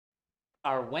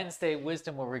Our Wednesday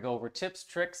Wisdom, where we go over tips,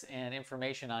 tricks, and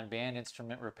information on band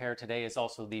instrument repair. Today is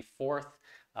also the fourth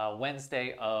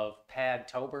Wednesday of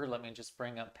Padtober. Let me just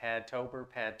bring up Padtober.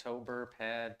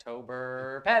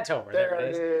 There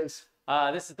it is.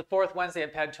 This is the fourth Wednesday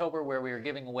of Padtober, where we are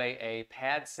giving away a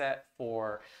pad set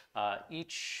for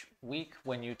each week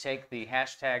when you take the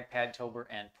hashtag Padtober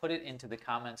and put it into the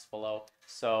comments below.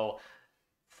 So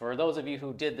for those of you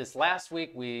who did this last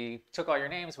week, we took all your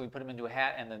names, we put them into a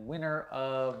hat, and the winner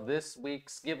of this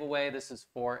week's giveaway, this is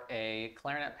for a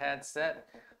clarinet pad set.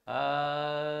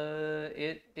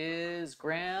 It is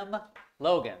Graham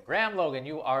Logan. Graham Logan,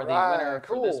 you are the winner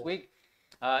for this week.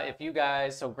 If you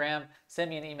guys, so Graham, send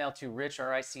me an email to rich,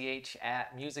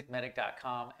 at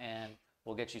MusicMedic.com, and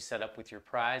we'll get you set up with your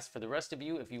prize. For the rest of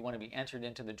you, if you want to be entered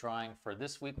into the drawing for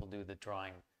this week, we'll do the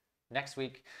drawing next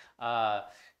week.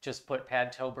 Just put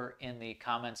Padtober in the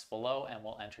comments below and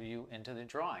we'll enter you into the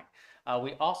drawing.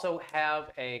 We also have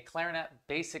a clarinet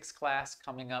basics class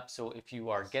coming up, so if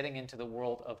you are getting into the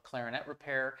world of clarinet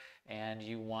repair and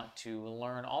you want to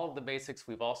learn all of the basics,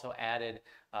 we've also added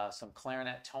some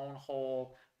clarinet tone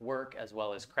hole work as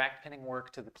well as crack pinning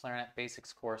work to the clarinet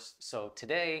basics course. So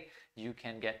today you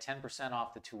can get 10%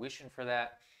 off the tuition for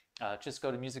that. Just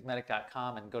go to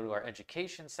MusicMedic.com and go to our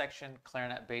education section.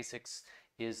 Clarinet Basics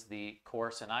is the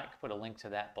course, and I can put a link to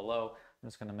that below. I'm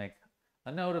just going to make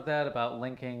a note of that about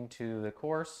linking to the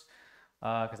course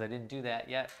because I didn't do that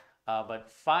yet.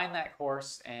 But find that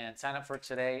course and sign up for it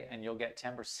today, and you'll get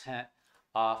 10%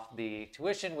 off the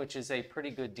tuition, which is a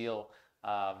pretty good deal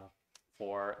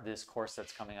for this course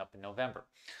that's coming up in November.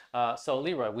 So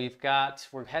Leroy,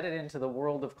 we're headed into the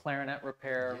world of clarinet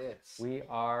repair. Yes. We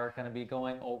are going to be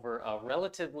going over a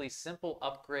relatively simple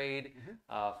upgrade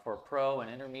for pro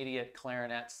and intermediate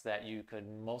clarinets that you could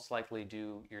most likely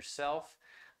do yourself.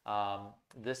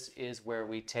 This is where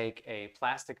we take a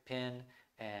plastic pin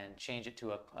and change it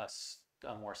to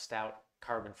a more stout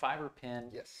carbon fiber pin.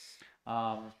 Yes.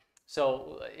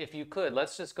 So if you could,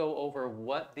 let's just go over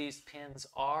what these pins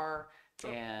are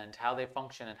and how they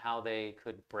function and how they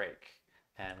could break,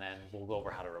 and then we'll go over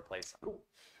how to replace them. Cool.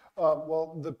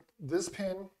 Well, this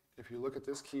pin, if you look at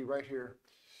this key right here,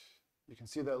 you can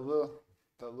see that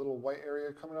little white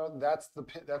area coming out. That's the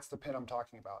pin. That's the pin I'm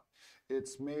talking about.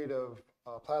 It's made of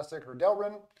plastic or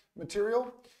Delrin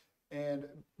material, and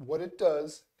what it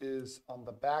does is on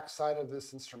the back side of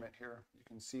this instrument here, you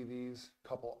can see these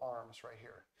couple arms right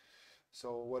here.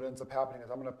 So what ends up happening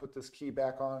is I'm going to put this key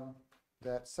back on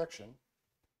that section.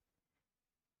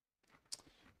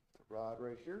 The rod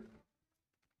right here.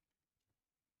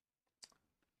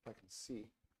 If I can see,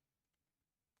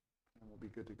 and we'll be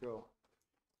good to go.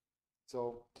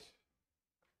 So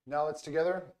now it's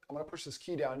together. I'm going to push this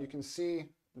key down. You can see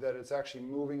that it's actually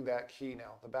moving that key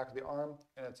now, the back of the arm,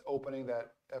 and it's opening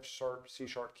that F sharp, C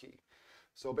sharp key.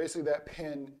 So basically that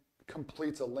pin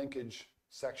completes a linkage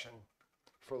section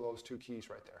for those two keys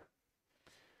right there.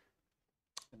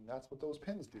 And that's what those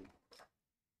pins do.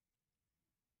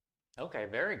 Okay,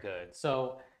 very good.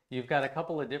 So you've got a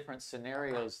couple of different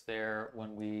scenarios there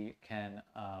when we can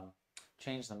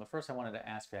change them. But first I wanted to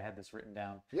ask you, I had this written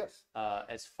down. Yes.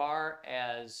 As far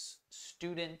as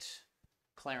student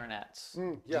clarinets,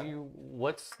 yeah.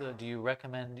 do you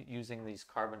recommend using these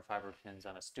carbon fiber pins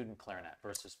on a student clarinet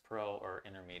versus pro or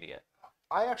intermediate?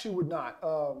 I actually would not.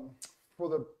 For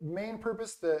the main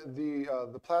purpose,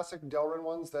 the plastic Delrin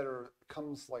ones that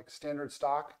comes like standard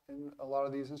stock in a lot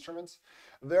of these instruments,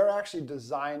 they're actually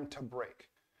designed to break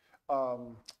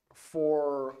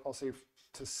for, I'll say,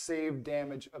 to save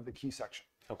damage of the key section.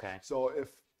 Okay. So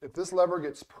if this lever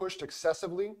gets pushed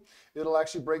excessively, it'll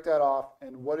actually break that off,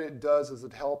 and what it does is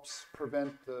it helps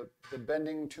prevent the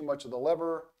bending too much of the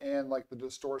lever and like the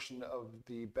distortion of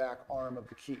the back arm of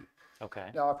the key.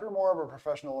 Okay. Now, if you're more of a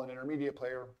professional and intermediate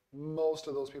player, most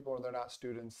of those people, they're not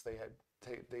students. They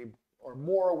are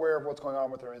more aware of what's going on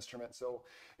with their instrument, so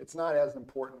it's not as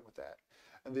important with that.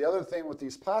 And the other thing with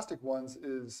these plastic ones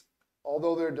is,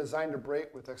 although they're designed to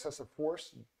break with excessive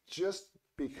force, just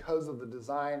because of the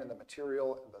design and the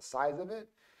material and the size of it,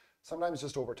 sometimes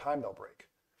just over time they'll break.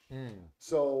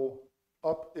 So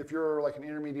if you're like an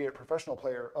intermediate professional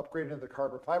player, upgrading to the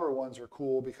carbon fiber ones are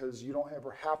cool because you don't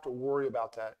ever have to worry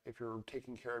about that if you're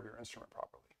taking care of your instrument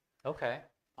properly. Okay,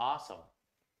 awesome.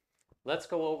 Let's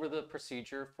go over the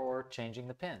procedure for changing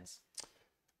the pins.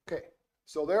 Okay,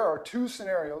 so there are two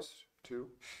scenarios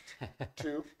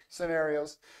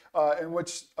in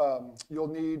which you'll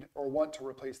need or want to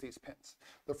replace these pins.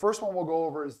 The first one we'll go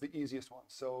over is the easiest one.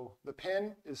 So the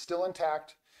pin is still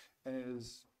intact and it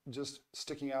is just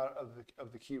sticking out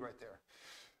of the key right there.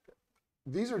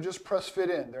 These are just press fit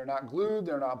in. They're not glued,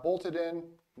 they're not bolted in.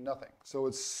 nothing. So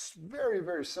it's very,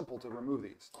 very simple to remove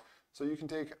these. So you can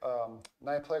take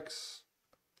Knipex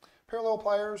parallel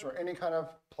pliers or any kind of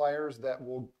pliers that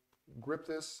will grip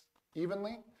this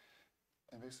evenly,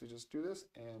 and basically just do this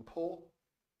and pull,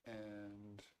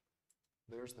 and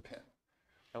there's the pin.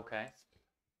 Okay.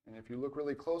 And if you look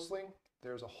really closely,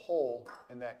 there's a hole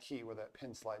in that key where that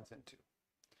pin slides into.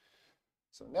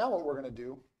 So now what we're going to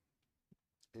do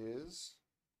is,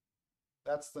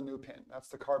 that's the new pin. That's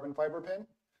the carbon fiber pin.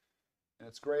 And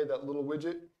it's gray, that little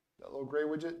widget, that little gray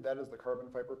widget, that is the carbon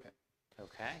fiber pin.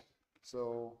 Okay.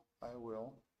 So I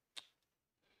will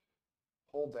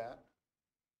hold that.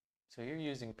 So you're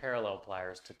using parallel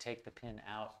pliers to take the pin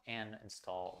out and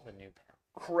install the new pin.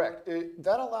 Correct.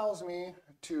 That allows me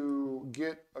to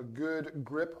get a good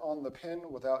grip on the pin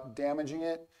without damaging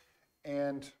it,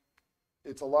 and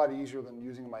it's a lot easier than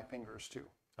using my fingers too.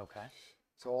 Okay.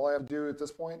 So all I have to do at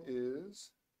this point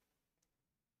is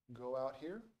go out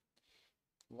here,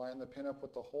 line the pin up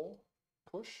with the hole,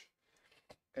 push,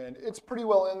 and it's pretty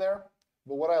well in there.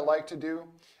 But what I like to do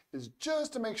is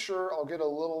just to make sure, I'll get a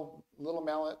little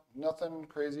mallet, nothing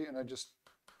crazy, and I'll just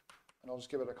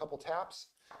give it a couple taps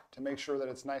to make sure that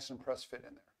it's nice and press fit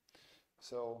in there.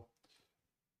 So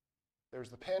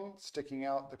there's the pin sticking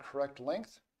out the correct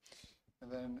length.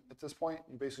 And then at this point,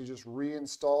 you basically just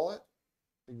reinstall it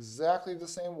exactly the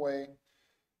same way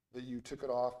that you took it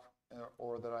off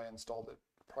or that I installed it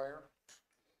prior.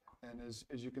 And as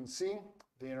you can see,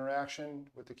 the interaction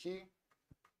with the key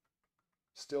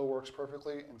still works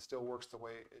perfectly and still works the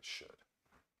way it should.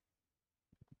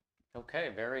 Okay,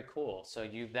 very cool. So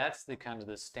that's the kind of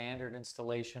the standard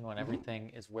installation when everything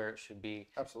is where it should be.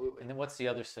 Absolutely. And then what's the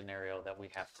other scenario that we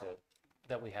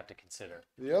have to consider?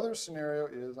 The other scenario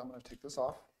is, I'm going to take this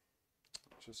off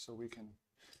just so we can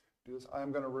do this.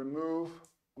 I'm going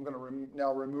to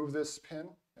now remove this pin,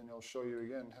 and it'll show you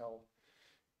again how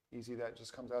easy that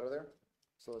just comes out of there.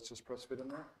 So let's just press fit in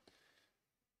there.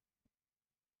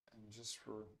 And just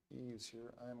for ease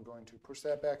here, I'm going to push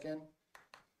that back in.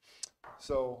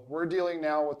 So we're dealing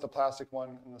now with the plastic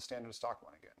one and the standard stock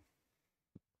one again.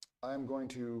 I'm going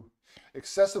to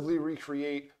excessively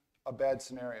recreate a bad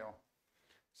scenario.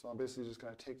 So I'm basically just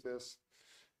going to take this,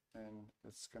 and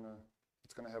it's gonna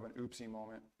have an oopsie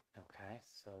moment. Okay,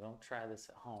 so don't try this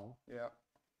at home. Yeah.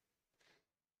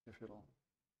 If it'll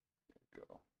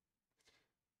go.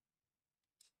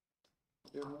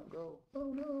 It won't go.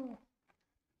 Oh no.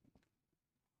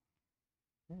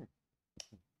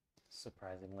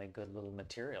 Surprisingly good little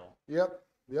material. Yep.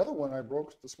 The other one I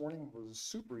broke this morning was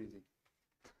super easy.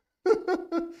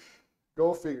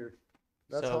 Go figure.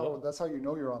 That's how you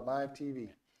know you're on live TV.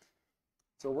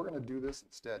 So we're going to do this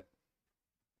instead.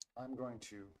 I'm going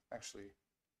to actually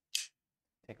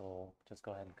just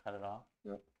go ahead and cut it off.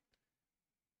 Yep.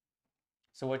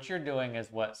 So what you're doing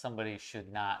is what somebody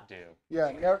should not do.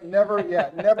 Yeah, never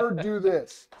do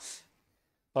this.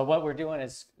 But what we're doing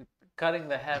is cutting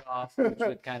the head off, which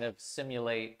would kind of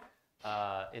simulate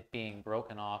it being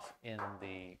broken off in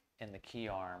the key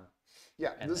arm.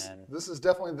 Yeah, this is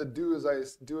definitely the do as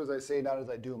I say, not as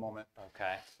I do moment.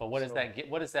 Okay, but what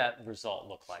does that result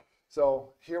look like?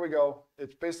 So here we go.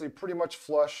 It's basically pretty much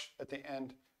flush at the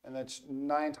end, and that's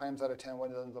 9 times out of 10 what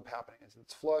ends up happening is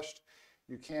it's flushed.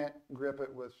 You can't grip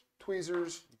it with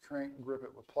tweezers. You can't grip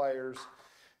it with pliers.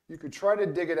 You could try to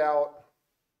dig it out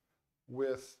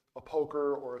with a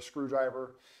poker or a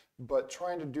screwdriver, but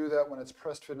trying to do that when it's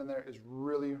pressed fit in there is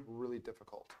really, really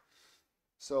difficult.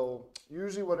 So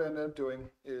usually what I end up doing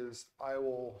is I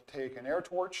will take an air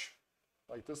torch,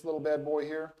 like this little bad boy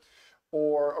here,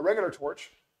 or a regular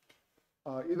torch.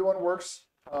 Either one works.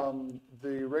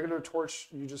 The regular torch,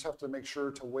 you just have to make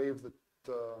sure to wave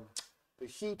the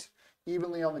heat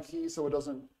evenly on the key so it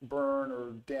doesn't burn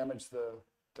or damage the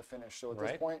finish. So at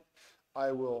this point,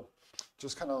 I will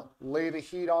just kind of lay the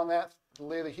heat on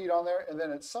there, and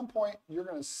then at some point you're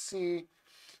going to see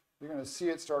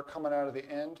it start coming out of the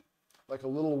end like a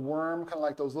little worm, kind of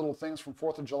like those little things from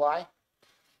 4th of July.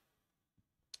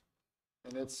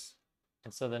 And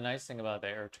so the nice thing about the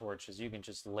air torch is you can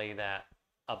just lay that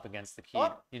up against the key.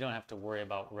 Oh. You don't have to worry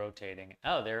about rotating.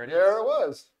 Oh, there it is. There it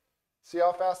was. See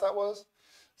how fast that was?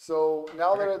 So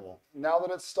now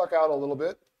that it's stuck out a little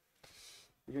bit,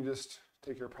 you can just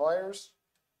take your pliers,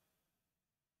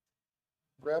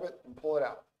 grab it, and pull it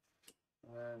out.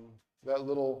 And that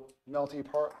little melty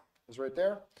part is right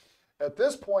there. At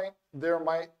this point, there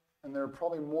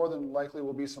probably more than likely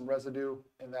will be some residue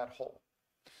in that hole.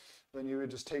 Then you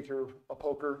would just take a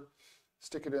poker,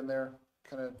 stick it in there,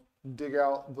 kind of dig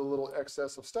out the little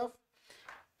excess of stuff.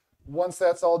 Once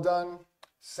that's all done,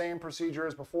 same procedure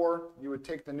as before. You would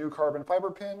take the new carbon fiber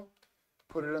pin,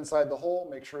 put it inside the hole,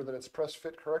 make sure that it's pressed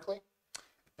fit correctly,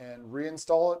 and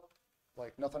reinstall it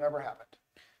like nothing ever happened.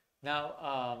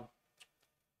 Now,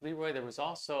 Leroy, there was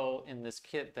also in this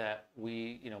kit that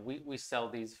we sell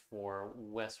these for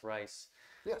Wes Rice,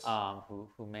 Yes.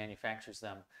 who manufactures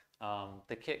them.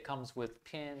 The kit comes with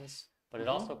pins, but it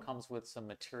also comes with some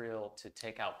material to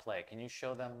take out play. Can you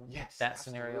show them that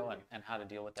scenario and how to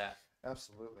deal with that?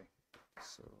 Absolutely.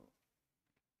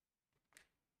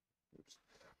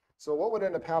 So what would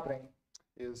end up happening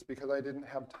is, because I didn't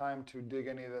have time to dig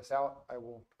any of this out, I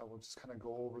will just kind of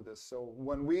go over this. So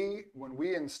when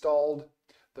we installed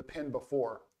the pin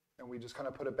before and we just kind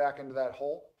of put it back into that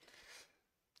hole,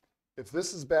 if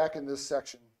this is back in this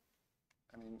section,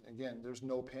 I mean, again, there's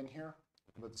no pin here,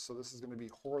 but so this is going to be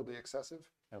horribly excessive.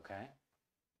 Okay.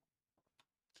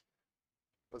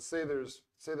 But say there's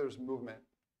movement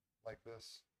like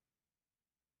this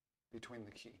between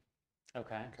the key.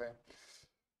 Okay. Okay.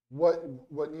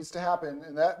 What needs to happen,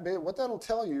 and what that'll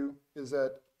tell you is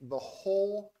that the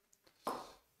hole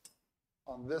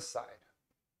on this side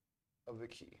of the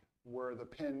key, where the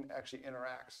pin actually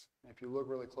interacts, and if you look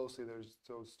really closely, there's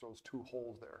those two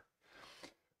holes there.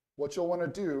 What you'll want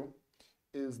to do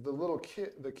is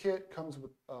the kit comes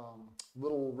with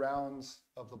little rounds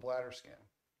of the bladder skin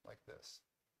like this.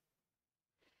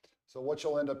 So what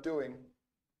you'll end up doing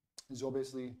is you'll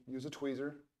basically use a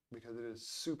tweezer, because it is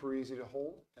super easy to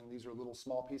hold, and these are little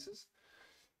small pieces.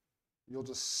 You'll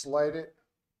just slide it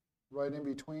right in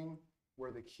between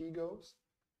where the key goes,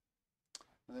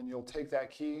 and then you'll take that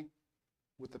key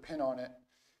with the pin on it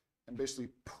and basically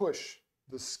push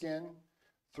the skin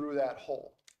through that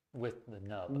hole. With the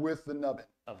nub. With the nubbin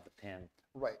of the pin.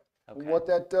 Right. Okay. What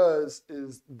that does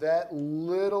is that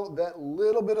little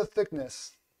bit of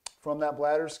thickness from that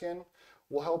bladder skin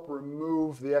will help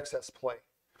remove the excess play.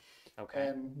 Okay.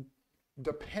 And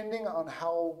depending on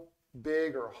how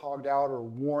big or hogged out or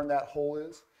worn that hole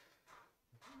is,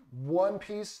 one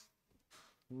piece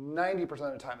 90%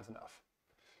 of the time is enough.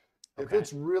 Okay. If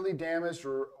it's really damaged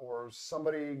or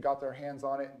somebody got their hands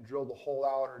on it and drilled the hole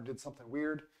out or did something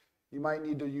weird, you might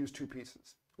need to use two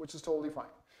pieces, which is totally fine.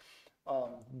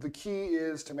 The key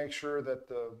is to make sure that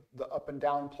the up and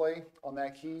down play on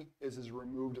that key is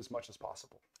removed as much as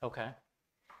possible. Okay.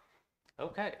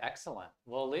 Okay, excellent.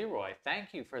 Well, Leroy,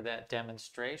 thank you for that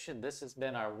demonstration. This has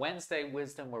been our Wednesday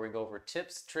Wisdom, where we go over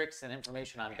tips, tricks, and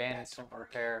information on band instrument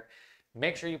repair.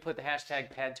 Make sure you put the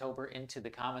hashtag Padtober into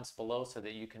the comments below so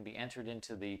that you can be entered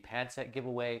into the pad set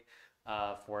giveaway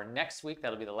for next week.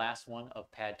 That'll be the last one of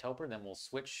Padtober. Then we'll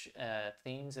switch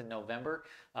themes in November.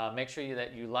 Make sure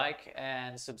that you like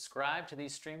and subscribe to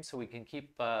these streams so we can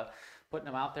keep putting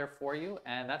them out there for you.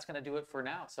 And that's going to do it for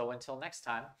now. So until next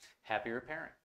time, happy repairing.